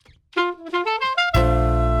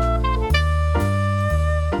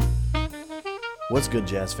What's good,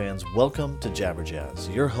 Jazz fans? Welcome to Jabber Jazz,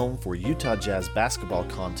 your home for Utah Jazz basketball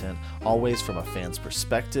content, always from a fan's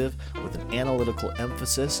perspective, with an analytical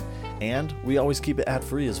emphasis, and we always keep it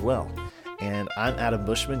ad-free as well. And I'm Adam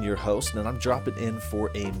Bushman, your host, and I'm dropping in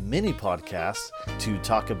for a mini podcast to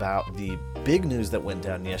talk about the big news that went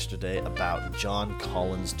down yesterday about John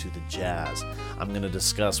Collins to the Jazz. I'm going to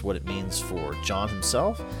discuss what it means for John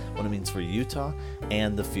himself, what it means for Utah,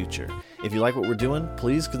 and the future. If you like what we're doing,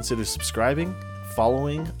 please consider subscribing,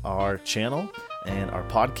 following our channel and our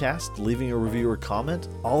podcast, leaving a review or comment.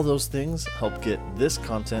 All those things help get this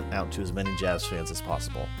content out to as many Jazz fans as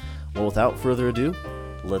possible. Well, without further ado,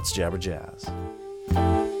 let's Jabber Jazz.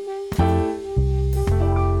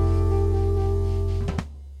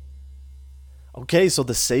 Okay, so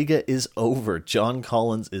the saga is over. John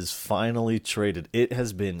Collins is finally traded. It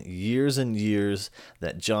has been years and years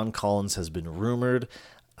that John Collins has been rumored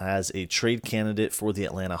as a trade candidate for the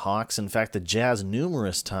Atlanta Hawks. In fact, the Jazz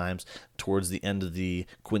numerous times towards the end of the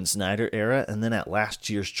Quinn Snyder era and then at last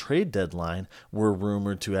year's trade deadline were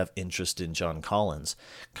rumored to have interest in John Collins.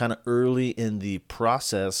 Kind of early in the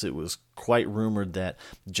process, it was quite rumored that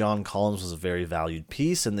John Collins was a very valued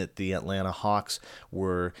piece and that the Atlanta Hawks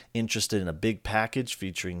were interested in a big package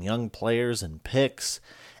featuring young players and picks.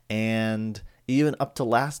 And even up to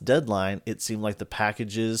last deadline, it seemed like the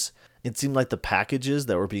packages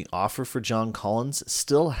that were being offered for John Collins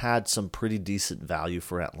still had some pretty decent value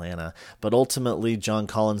for Atlanta. But ultimately, John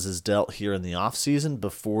Collins is dealt here in the offseason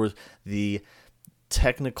before the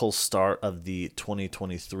technical start of the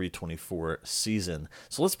 2023-24 season.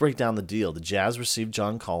 So let's break down the deal. The Jazz received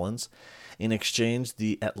John Collins. In exchange,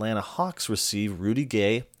 the Atlanta Hawks received Rudy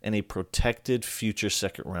Gay and a protected future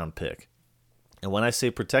second-round pick. And when I say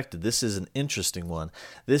protected, this is an interesting one.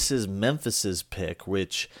 This is Memphis's pick,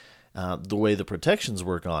 which the way the protections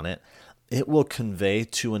work on it, it will convey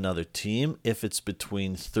to another team if it's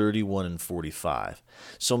between 31 and 45.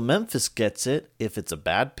 So Memphis gets it if it's a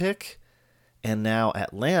bad pick, and now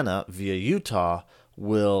Atlanta via Utah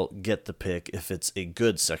will get the pick if it's a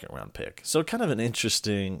good second-round pick. So kind of an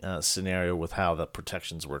interesting scenario with how the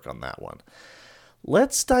protections work on that one.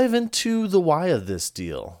 Let's dive into the why of this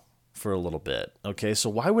deal for a little bit. Okay, so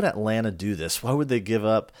why would Atlanta do this? Why would they give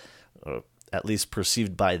up, at least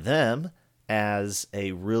perceived by them, as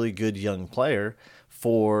a really good young player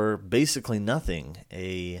for basically nothing?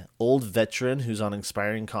 A old veteran who's on an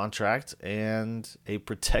expiring contract and a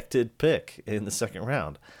protected pick in the second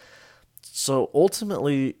round. So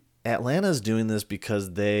ultimately, Atlanta's doing this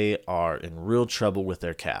because they are in real trouble with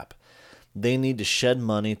their cap. They need to shed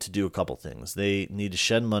money to do a couple things. They need to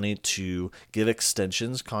shed money to give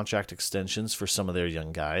extensions, contract extensions for some of their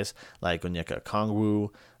young guys, like Onyeka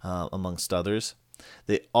Okongwu, amongst others.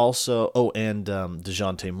 They also,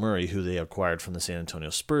 DeJounte Murray, who they acquired from the San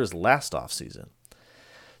Antonio Spurs last offseason.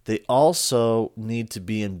 They also need to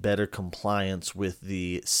be in better compliance with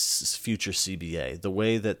the future CBA. The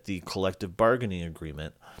way that the collective bargaining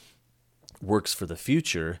agreement works for the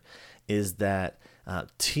future is that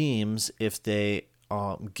teams, if they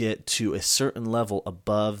get to a certain level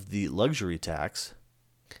above the luxury tax,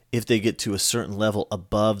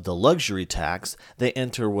 they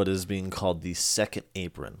enter what is being called the second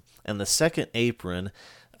apron. And the second apron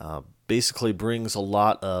basically brings a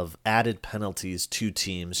lot of added penalties to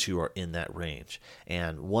teams who are in that range.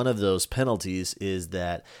 And one of those penalties is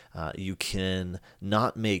that you can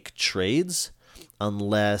not make trades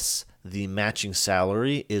unless the matching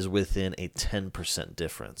salary is within a 10%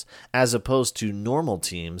 difference, as opposed to normal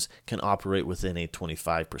teams can operate within a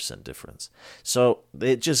 25% difference. So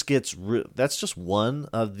it just gets, that's just one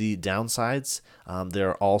of the downsides. There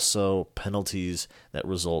are also penalties that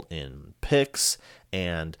result in picks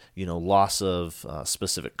and, loss of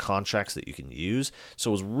specific contracts that you can use. So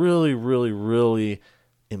it was really, really, really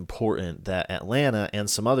important that Atlanta and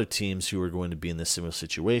some other teams who are going to be in this similar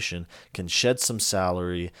situation can shed some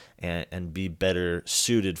salary and be better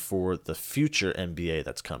suited for the future NBA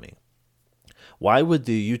that's coming. Why would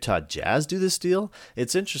the Utah Jazz do this deal?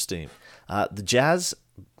 It's interesting. The Jazz,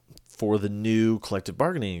 for the new collective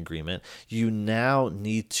bargaining agreement, you now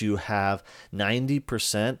need to have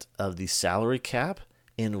 90% of the salary cap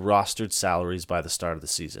in rostered salaries by the start of the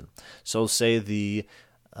season. So say the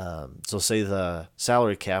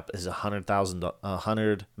salary cap is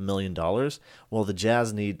 $100 million. Well, the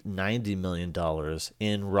Jazz need $90 million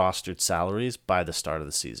in rostered salaries by the start of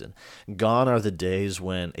the season. Gone are the days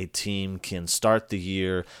when a team can start the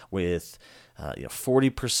year with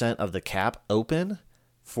 40% of the cap open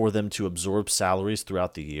for them to absorb salaries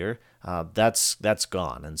throughout the year. That's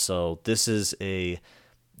gone, and so this is a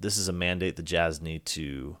mandate the Jazz need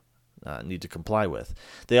to need to comply with.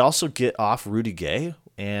 They also get off Rudy Gay,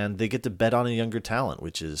 and they get to bet on a younger talent,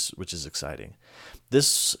 which is exciting.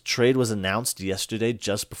 This trade was announced yesterday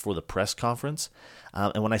just before the press conference.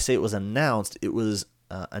 And when I say it was announced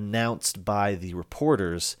announced by the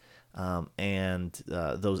reporters and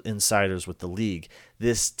those insiders with the league.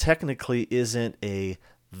 This technically isn't a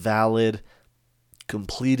valid,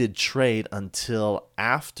 completed trade until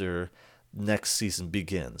after next season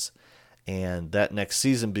begins. And that next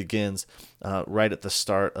season begins right at the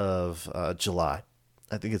start of July.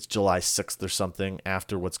 I think it's July 6th or something,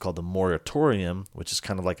 after what's called the moratorium, which is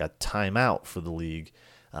kind of like a timeout for the league,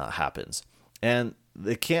 happens. And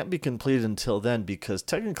it can't be completed until then because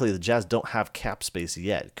technically the Jazz don't have cap space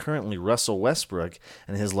yet. Currently, Russell Westbrook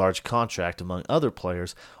and his large contract, among other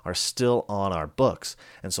players, are still on our books.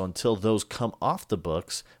 And so until those come off the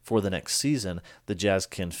books for the next season, the Jazz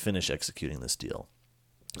can finish executing this deal.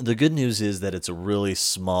 The good news is that it's a really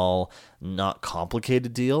small, not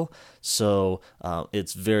complicated deal, so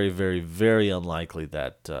it's very, very, very unlikely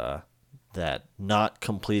that that not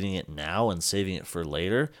completing it now and saving it for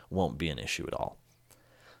later won't be an issue at all.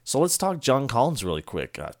 So let's talk John Collins really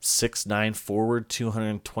quick. 6'9" forward,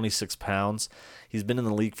 226 pounds. He's been in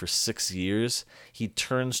the league for 6 years. He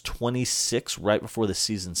turns 26 right before the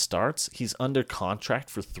season starts. He's under contract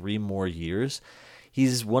for 3 more years.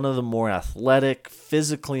 He's one of the more athletic,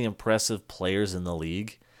 physically impressive players in the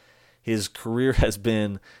league. His career has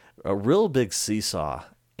been a real big seesaw,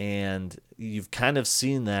 and you've kind of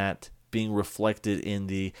seen that being reflected in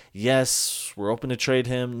the, yes, we're open to trade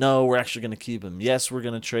him. No, we're actually going to keep him. Yes, we're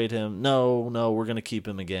going to trade him. No, we're going to keep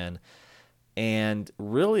him again. And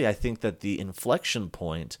really, I think that the inflection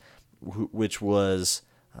point, which was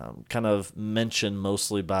kind of mentioned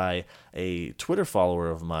mostly by a Twitter follower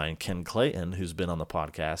of mine, Ken Clayton, who's been on the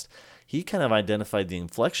podcast, he kind of identified the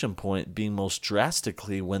inflection point being most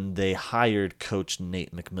drastically when they hired coach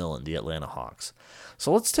Nate McMillan, the Atlanta Hawks.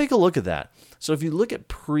 So let's take a look at that. So if you look at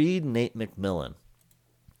pre-Nate McMillan,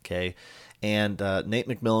 okay, and Nate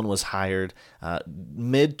McMillan was hired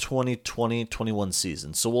mid-2020-21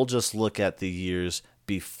 season. So we'll just look at the years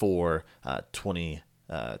before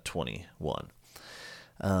 2021.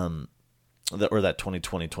 That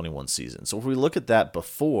 2020-21 season. So if we look at that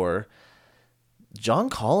before, John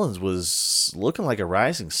Collins was looking like a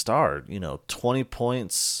rising star. 20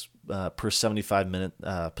 points per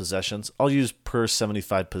 75-minute possessions. I'll use per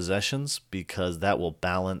 75 possessions because that will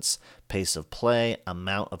balance pace of play,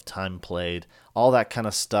 amount of time played, all that kind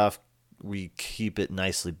of stuff. We keep it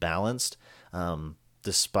nicely balanced,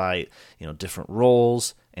 despite different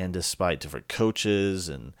roles and despite different coaches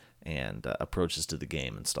and approaches to the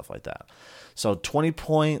game and stuff like that. So 20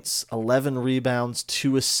 points, 11 rebounds,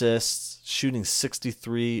 2 assists, shooting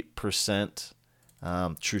 63%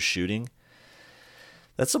 true shooting.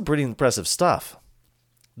 That's some pretty impressive stuff.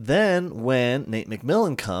 Then when Nate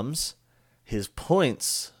McMillan comes, his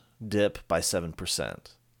points dip by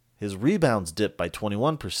 7%. His rebounds dip by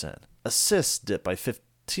 21%. Assists dip by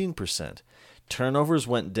 15%. Turnovers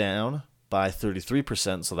went down by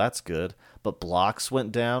 33%, so that's good. But blocks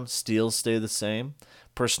went down, steals stayed the same,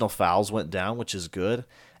 personal fouls went down, which is good,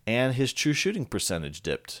 and his true shooting percentage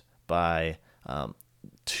dipped by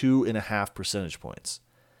 2.5 percentage points.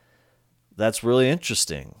 That's really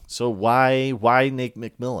interesting. So why Nate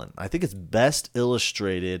McMillan? I think it's best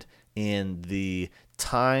illustrated in the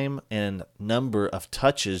time and number of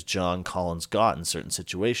touches John Collins got in certain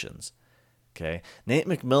situations. Okay, Nate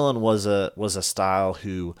McMillan was a style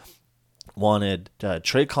who wanted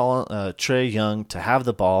Trae Young to have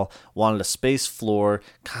the ball, wanted a space floor,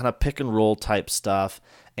 kind of pick and roll type stuff,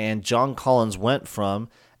 and John Collins went from,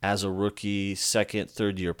 as a rookie, second,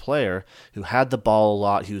 third year player who had the ball a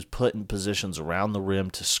lot, he was put in positions around the rim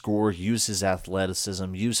to score, use his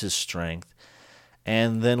athleticism, use his strength,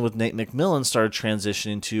 and then with Nate McMillan started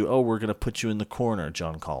transitioning to, we're going to put you in the corner,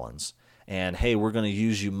 John Collins. And, hey, we're going to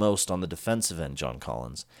use you most on the defensive end, John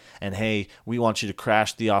Collins. And, hey, we want you to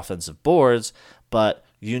crash the offensive boards, but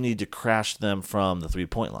you need to crash them from the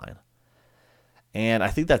three-point line. And I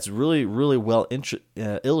think that's really, really well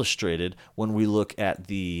illustrated when we look at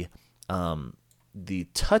the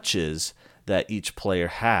touches that each player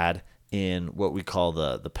had in what we call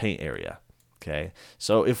the paint area. Okay,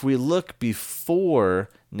 so if we look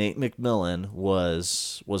before Nate McMillan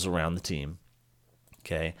was around the team,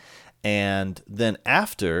 okay, and then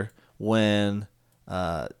after when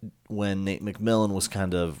Nate McMillan was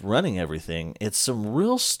kind of running everything, it's some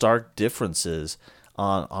real stark differences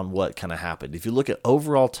on what kind of happened. If you look at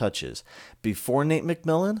overall touches, before Nate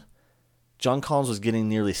McMillan, John Collins was getting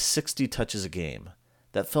nearly 60 touches a game.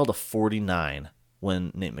 That fell to 49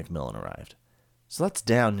 when Nate McMillan arrived. So that's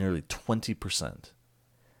down nearly 20%.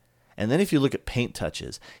 And then if you look at paint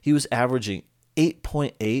touches, he was averaging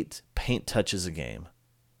 8.8 paint touches a game.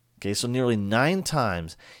 Okay, so nearly 9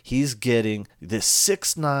 times he's getting this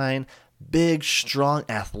 6'9", big, strong,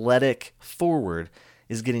 athletic forward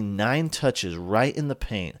is getting 9 touches right in the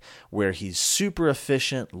paint where he's super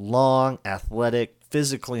efficient, long, athletic,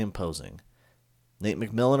 physically imposing. Nate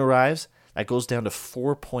McMillan arrives. That goes down to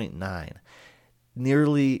 4.9,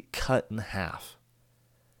 nearly cut in half.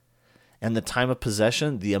 And the time of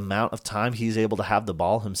possession, the amount of time he's able to have the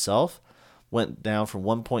ball himself, went down from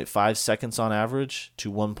 1.5 seconds on average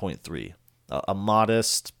to 1.3. A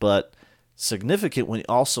modest but significant when you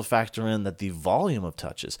also factor in that the volume of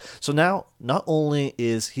touches. So now, not only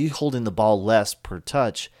is he holding the ball less per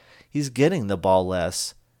touch, he's getting the ball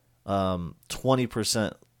less,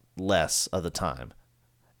 20% less of the time.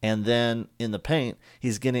 And then in the paint,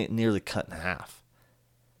 he's getting it nearly cut in half.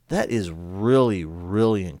 That is really,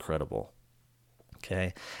 really incredible.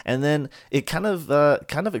 Okay, and then it kind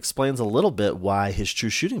of explains a little bit why his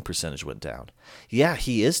true shooting percentage went down. Yeah,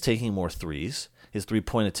 he is taking more threes. His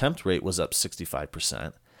three-point attempt rate was up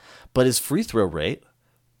 65%, but his free throw rate,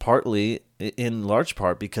 partly in large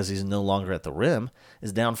part because he's no longer at the rim,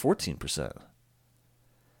 is down 14%.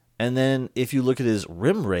 And then if you look at his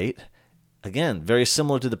rim rate, again, very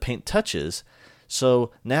similar to the paint touches.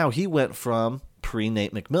 So now he went from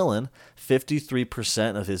pre-Nate McMillan,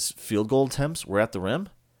 53% of his field goal attempts were at the rim,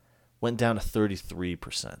 went down to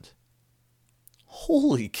 33%.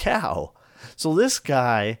 Holy cow. So this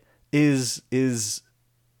guy is just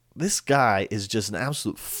an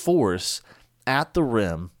absolute force at the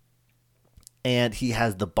rim, and he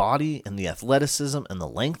has the body and the athleticism and the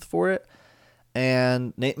length for it.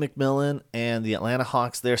 And Nate McMillan and the Atlanta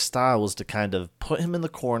Hawks, their style was to kind of put him in the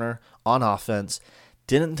corner on offense,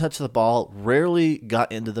 didn't touch the ball, rarely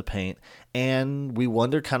got into the paint, and we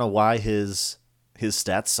wonder kind of why his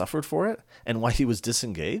stats suffered for it and why he was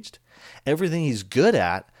disengaged. Everything he's good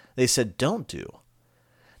at, they said don't do.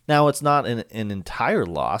 Now, it's not an entire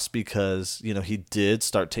loss because, he did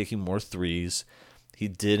start taking more threes. He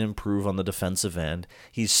did improve on the defensive end.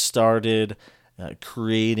 He started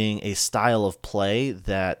creating a style of play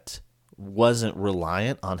that wasn't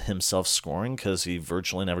reliant on himself scoring because he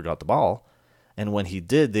virtually never got the ball. And when he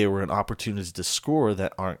did, they were an opportunity to score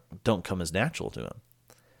that don't come as natural to him.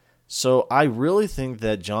 So I really think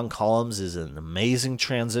that John Collins is an amazing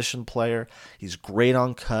transition player. He's great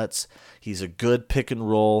on cuts. He's a good pick and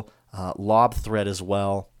roll lob threat as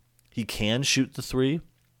well. He can shoot the three,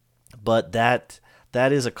 but that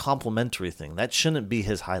is a complementary thing. That shouldn't be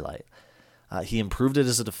his highlight. He improved it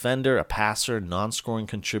as a defender, a passer, non-scoring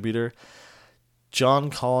contributor. John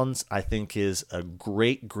Collins, I think, is a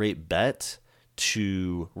great, great bet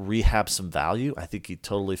to rehab some value. I think he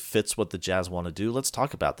totally fits what the Jazz want to do. Let's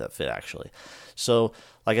talk about that fit, actually. So,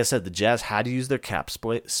 like I said, the Jazz had to use their cap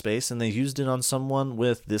space, and they used it on someone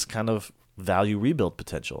with this kind of value rebuild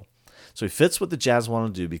potential. So he fits what the Jazz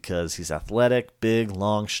want to do because he's athletic, big,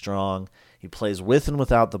 long, strong. He plays with and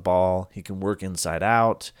without the ball. He can work inside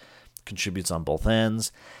out, contributes on both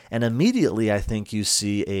ends. And immediately, I think you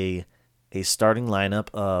see a starting lineup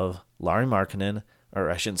of Lauri Markkanen, or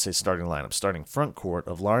I shouldn't say starting lineup, starting front court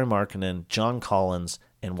of Lauri Markkanen, John Collins,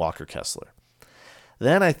 and Walker Kessler.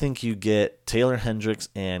 Then I think you get Taylor Hendricks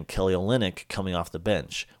and Kelly Olynyk coming off the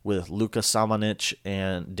bench with Luka Samanic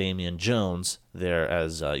and Damian Jones there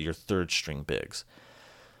as your third-string bigs.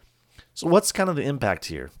 So what's kind of the impact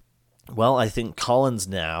here? Well, I think Collins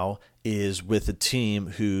now is with a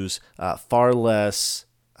team who's far less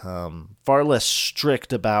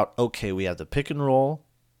strict about, okay, we have the pick and roll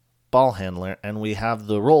ball handler and we have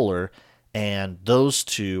the roller, and those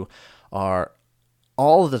two are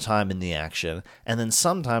all of the time in the action, and then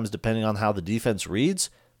sometimes, depending on how the defense reads,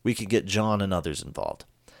 we could get John and others involved.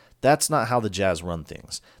 That's not how the Jazz run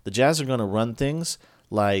things. The Jazz are going to run things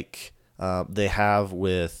like they have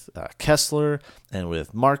with Kessler and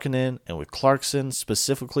with Markkanen and with Clarkson,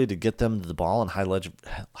 specifically to get them to the ball in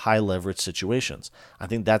high leverage situations. I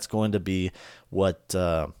think that's going to be what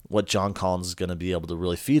John Collins is going to be able to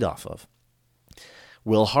really feed off of.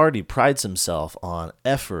 Will Hardy prides himself on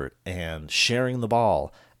effort and sharing the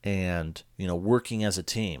ball and working as a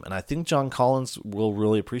team, and I think John Collins will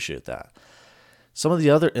really appreciate that. Some of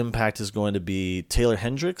the other impact is going to be Taylor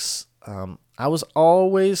Hendricks. I was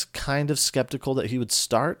always kind of skeptical that he would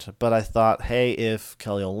start, but I thought, hey, if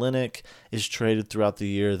Kelly Olynyk is traded throughout the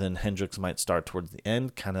year, then Hendricks might start towards the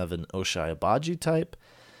end, kind of an Ochai Agbaji type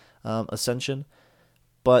ascension.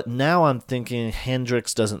 But now I'm thinking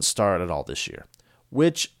Hendricks doesn't start at all this year,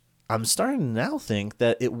 which I'm starting to now think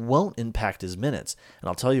that it won't impact his minutes. And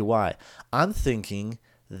I'll tell you why. I'm thinking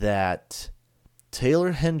that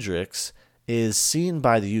Taylor Hendricks is seen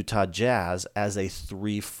by the Utah Jazz as a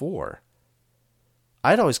 3-4.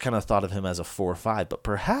 I'd always kind of thought of him as a 4-5, but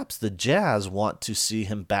perhaps the Jazz want to see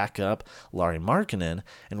him back up Lauri Markkanen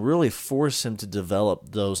and really force him to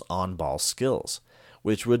develop those on-ball skills,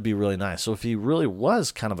 which would be really nice. So if he really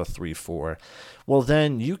was kind of a 3-4, well,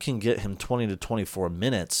 then you can get him 20 to 24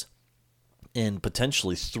 minutes in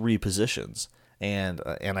potentially 3 positions, and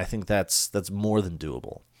I think that's more than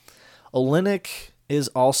doable. Olynyk is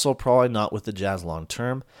also probably not with the Jazz long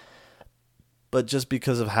term, but just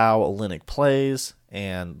because of how Olynyk plays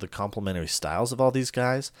and the complementary styles of all these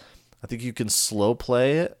guys, I think you can slow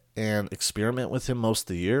play it and experiment with him most of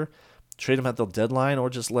the year, trade him at the deadline, or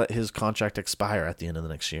just let his contract expire at the end of the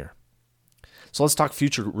next year. So let's talk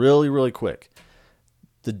future really, really quick.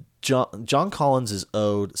 John Collins is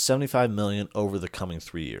owed $75 million over the coming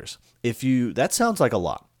 3 years. That sounds like a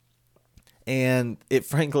lot, and it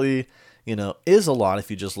frankly, is a lot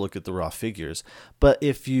if you just look at the raw figures. But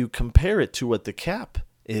if you compare it to what the cap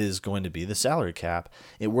is going to be, the salary cap,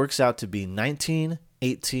 it works out to be 19,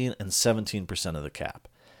 18, and 17% of the cap.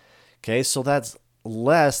 Okay, so that's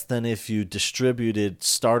less than if you distributed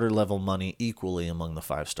starter level money equally among the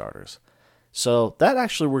 5 starters. So that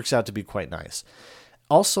actually works out to be quite nice.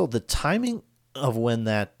 Also, the timing of when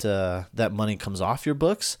that money comes off your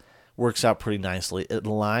books works out pretty nicely. It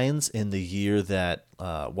aligns in the year that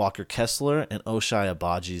Walker Kessler and Ochai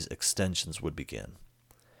Agbaji's extensions would begin.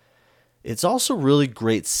 It's also really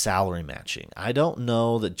great salary matching. I don't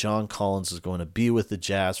know that John Collins is going to be with the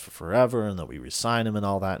Jazz for forever and that we re-sign him and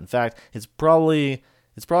all that. In fact, it's probably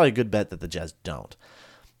a good bet that the Jazz don't.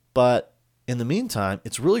 But in the meantime,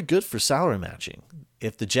 it's really good for salary matching.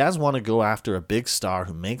 If the Jazz want to go after a big star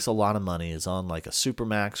who makes a lot of money, is on like a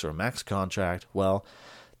supermax or a max contract, well,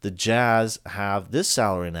 the Jazz have this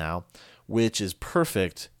salary now, which is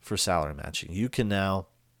perfect for salary matching. You can now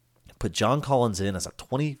put John Collins in as a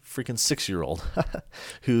 26-year-old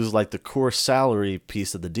who's like the core salary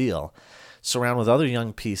piece of the deal, surround with other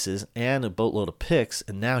young pieces and a boatload of picks,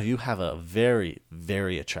 and now you have a very,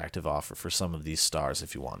 very attractive offer for some of these stars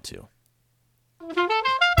if you want to.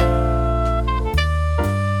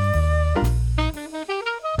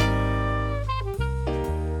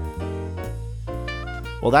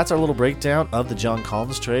 Well, that's our little breakdown of the John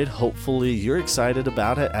Collins trade. Hopefully you're excited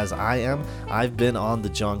about it as I am. I've been on the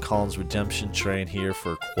John Collins redemption train here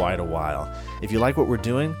for quite a while. If you like what we're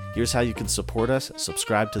doing, here's how you can support us.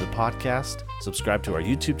 Subscribe to the podcast, subscribe to our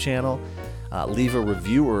YouTube channel, leave a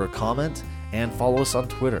review or a comment, and follow us on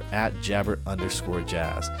Twitter at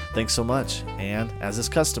 @Jabbert_Jazz. Thanks so much, and as is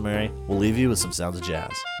customary, we'll leave you with some sounds of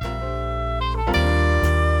jazz.